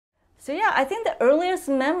So yeah, I think the earliest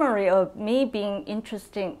memory of me being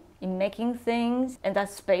interested in making things in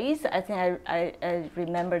that space, I think I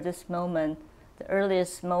remember this moment, the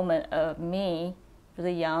earliest moment of me,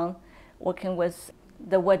 really young, working with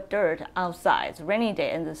the wet dirt outside, it's a rainy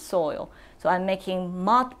day in the soil. So I'm making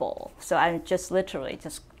mud ball. So I'm just literally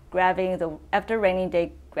just grabbing after rainy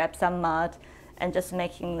day, grab some mud and just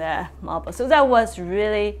making the mud ball. So that was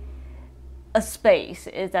really a space,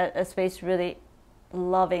 is that a space really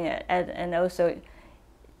loving it, and also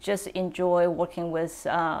just enjoy working with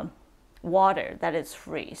water that is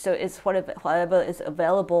free. So it's whatever is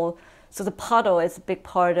available. So the puddle is a big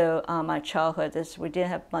part of my childhood. We didn't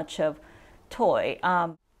have much of toy.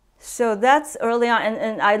 So that's early on,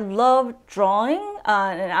 and I love drawing,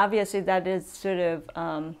 and obviously that is sort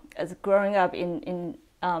of as growing up in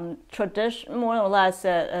tradition, more or less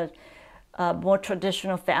a more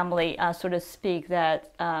traditional family, so to speak,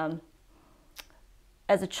 that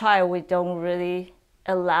as a child we don't really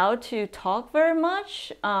allow to talk very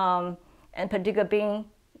much, and particularly being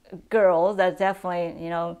a girl, that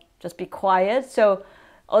definitely, just be quiet. So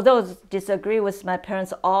although I disagree with my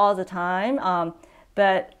parents all the time,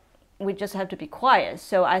 but we just have to be quiet.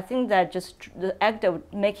 So I think that just the act of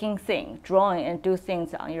making things, drawing and do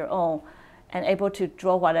things on your own and able to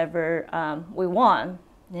draw whatever we want,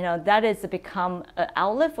 that is to become an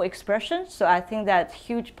outlet for expression. So I think that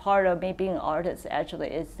huge part of me being an artist actually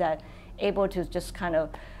is that able to just kind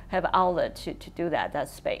of have an outlet to do that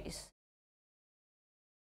space.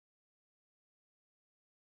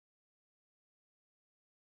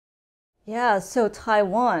 Yeah, so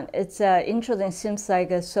Taiwan, it's interesting, seems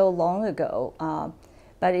like so long ago,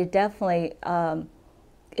 but it definitely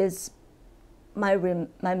is my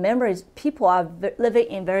memories. People are living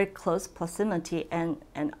in very close proximity, and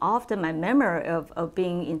often my memory of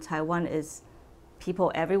being in Taiwan is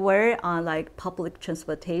people everywhere on like public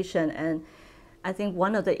transportation. And I think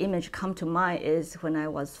one of the images come to mind is when I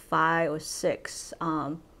was 5 or 6.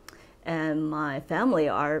 And my family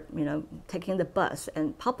are, taking the bus,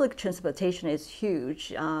 and public transportation is huge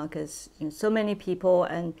because so many people,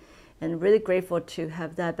 and really grateful to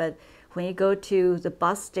have that. But when you go to the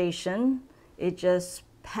bus station, it just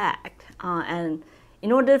packed. And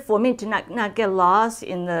in order for me to not get lost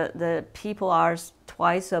in the people are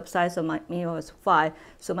twice the size of me, I was 5.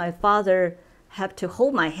 So my father had to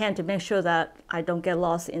hold my hand to make sure that I don't get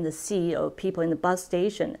lost in the sea of people in the bus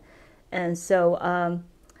station. And so,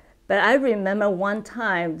 but I remember one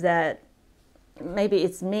time that maybe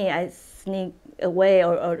it's me, I sneak away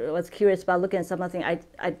or was curious about looking at something. I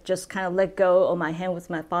just kind of let go of my hand with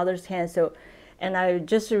my father's hand. So, and I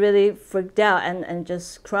just really freaked out and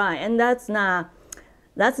just cried. And that's not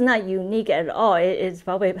unique at all. It's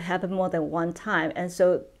probably happened more than one time. And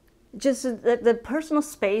so just the personal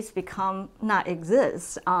space become not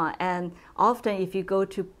exist. And often if you go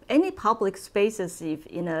to any public spaces, if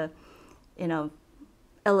in a,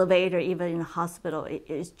 elevator, even in a hospital,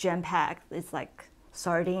 it's jam-packed. It's like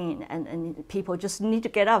sardine, and people just need to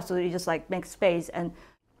get up, so you just like make space. And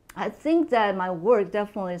I think that my work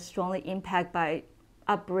definitely is strongly impacted by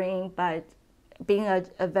upbringing, by being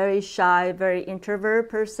a very shy, very introvert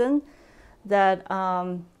person, that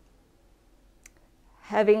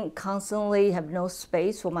having constantly have no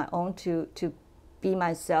space for my own to be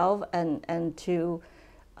myself, and to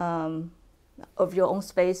of your own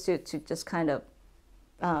space to just kind of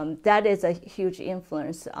that is a huge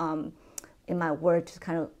influence in my work, to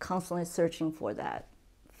kind of constantly searching for that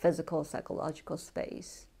physical, psychological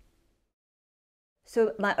space.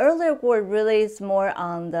 So my earlier work really is more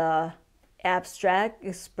on the abstract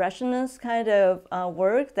expressionist kind of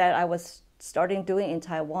work that I was starting doing in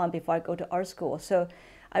Taiwan before I go to art school. So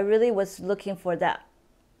I really was looking for that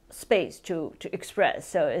space to express.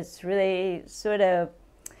 So it's really sort of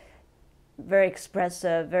very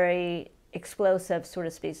expressive, very explosive sort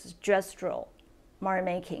of spaces, gestural, mark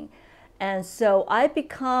making. And so I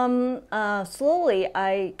become, slowly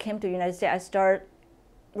I came to the United States, I start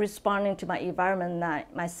responding to my environment,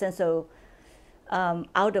 my sense of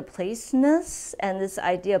out of placeness, and this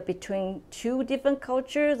idea between two different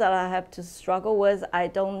cultures that I have to struggle with. I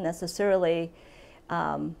don't necessarily,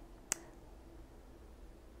 I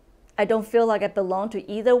don't feel like I belong to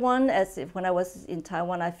either one, as if when I was in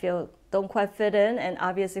Taiwan, I feel don't quite fit in. And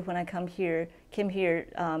obviously when I came here,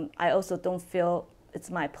 I also don't feel it's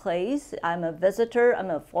my place. I'm a visitor, I'm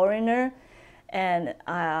a foreigner, and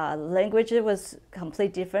language was completely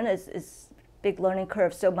different. It's big learning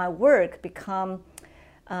curve. So my work become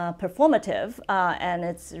performative, and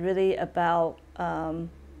it's really about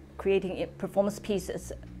creating performance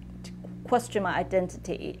pieces to question my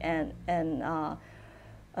identity and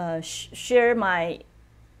share my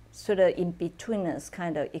sort of in-betweenness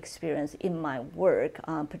kind of experience in my work,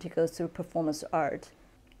 particularly through performance art.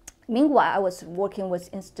 Meanwhile, I was working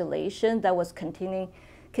with installation that was continuing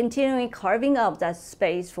carving up that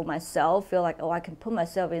space for myself, feel like, oh, I can put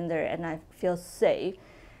myself in there and I feel safe,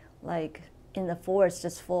 like in the forest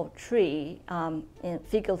just full of tree, in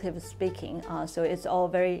figurative speaking. So it's all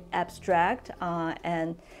very abstract.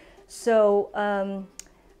 And so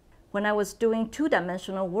when I was doing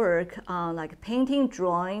two-dimensional work, like painting,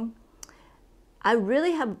 drawing, I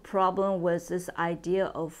really have a problem with this idea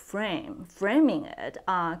of framing it,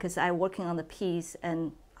 because I'm working on the piece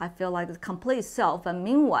and I feel like the complete self. And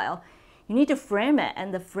meanwhile, you need to frame it,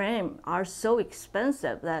 and the frame are so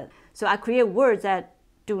expensive so I create words that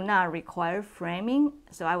do not require framing.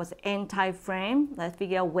 So I was anti-frame. I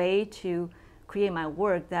figured a way to create my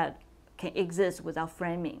work that can exist without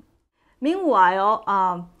framing.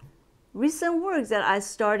 Meanwhile, recent works that I'm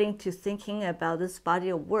starting to thinking about this body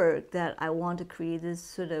of work that I want to create this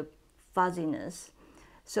sort of fuzziness.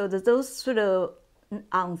 So that those sort of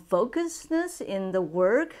unfocusedness in the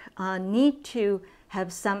work need to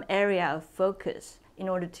have some area of focus in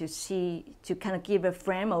order to kind of give a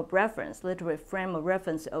frame of reference, literally frame of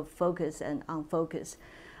reference of focus and unfocus,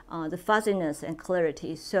 the fuzziness and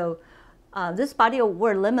clarity. So this body of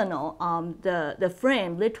work, liminal, the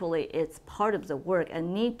frame literally it's part of the work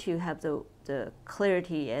and need to have the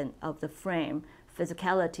clarity and of the frame,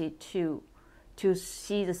 physicality to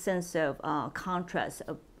see the sense of contrast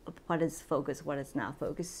of what is focused, what is not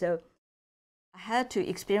focused. So I had to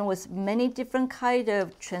experience with many different kind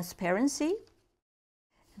of transparency,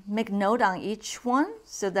 make note on each one.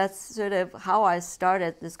 So that's sort of how I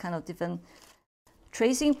started this kind of different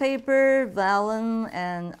tracing paper, vellum,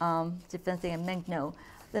 and different thing, and make note.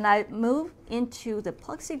 Then I moved into the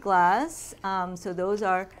plexiglass. So those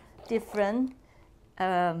are different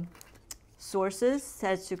sources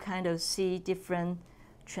set to kind of see different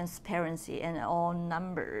transparency and all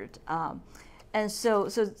numbered. And so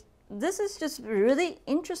this is just really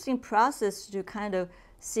interesting process to kind of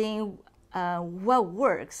seeing what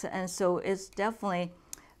works. And so it's definitely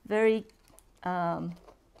very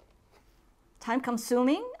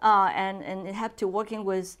time-consuming, and you have to working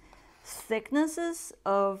with thicknesses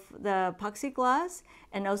of the plexiglass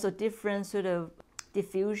and also different sort of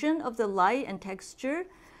diffusion of the light and texture.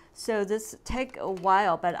 So this take a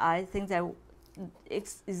while, but I think that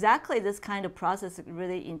it's exactly this kind of process that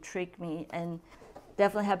really intrigued me, and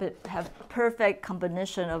definitely have perfect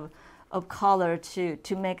combination of color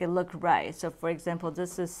to make it look right. So for example,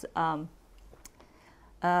 this is the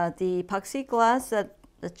plexiglass,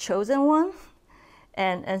 the chosen one.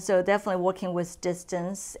 And so definitely working with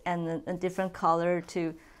distance and different color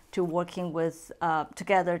to working with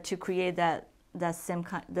together to create that same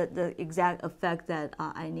kind, the exact effect that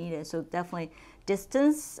I needed. So definitely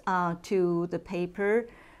distance to the paper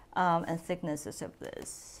and thicknesses of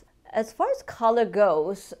this. As far as color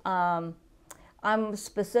goes, I'm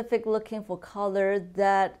specific looking for color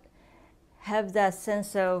that have that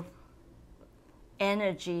sense of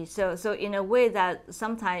energy. So in a way that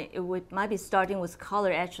sometimes might be starting with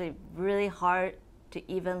color actually really hard to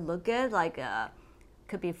even look at, like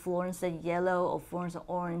could be fluorescent yellow or fluorescent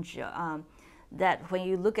orange. That when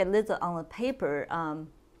you look at little on the paper,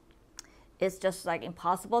 it's just like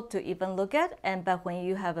impossible to even look at. But when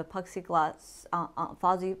you have a plexiglass,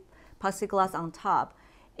 fuzzy plexiglass on top,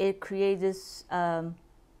 it creates this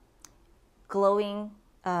glowing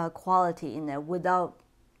quality in there without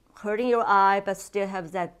hurting your eye, but still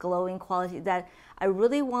have that glowing quality that I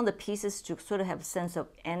really want the pieces to sort of have a sense of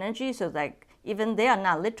energy. So like even they are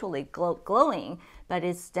not literally glowing, but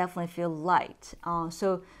it's definitely feel light.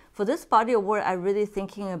 So for this body of work, I'm really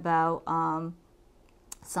thinking about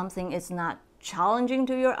something is not challenging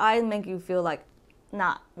to your eye, make you feel like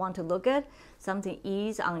not want to look at, something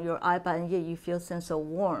ease on your eye, but yet you feel sense of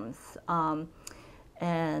warmth. So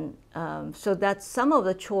that's some of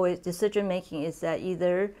the decision making is that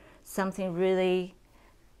either something really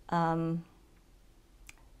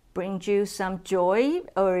brings you some joy,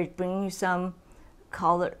 or it brings you some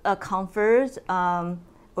color, comfort,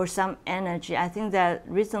 or some energy. I think that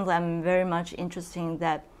recently I'm very much interested in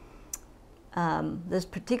that this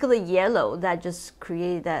particular yellow that just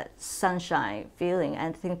create that sunshine feeling,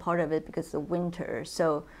 and I think part of it because of winter.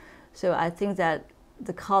 So I think that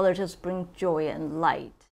the color just brings joy and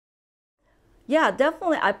light. Yeah,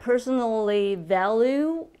 definitely. I personally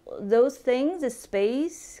value those things: the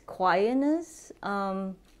space, quietness.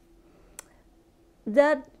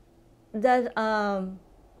 That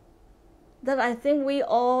I think we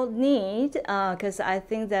all need, because I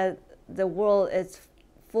think that the world is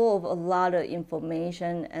full of a lot of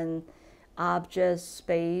information and objects,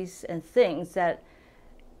 space, and things that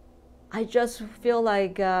I just feel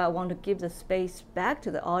like I want to give the space back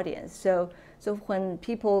to the audience. So when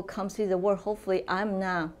people come see the work, hopefully I'm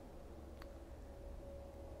not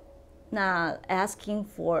asking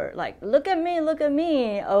for like look at me,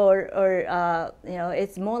 or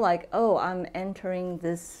it's more like, oh, I'm entering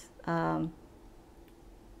this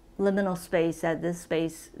liminal space that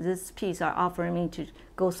this piece are offering me to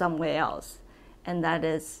go somewhere else, and that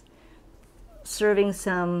is serving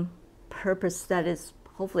some purpose that is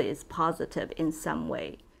hopefully is positive in some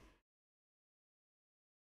way.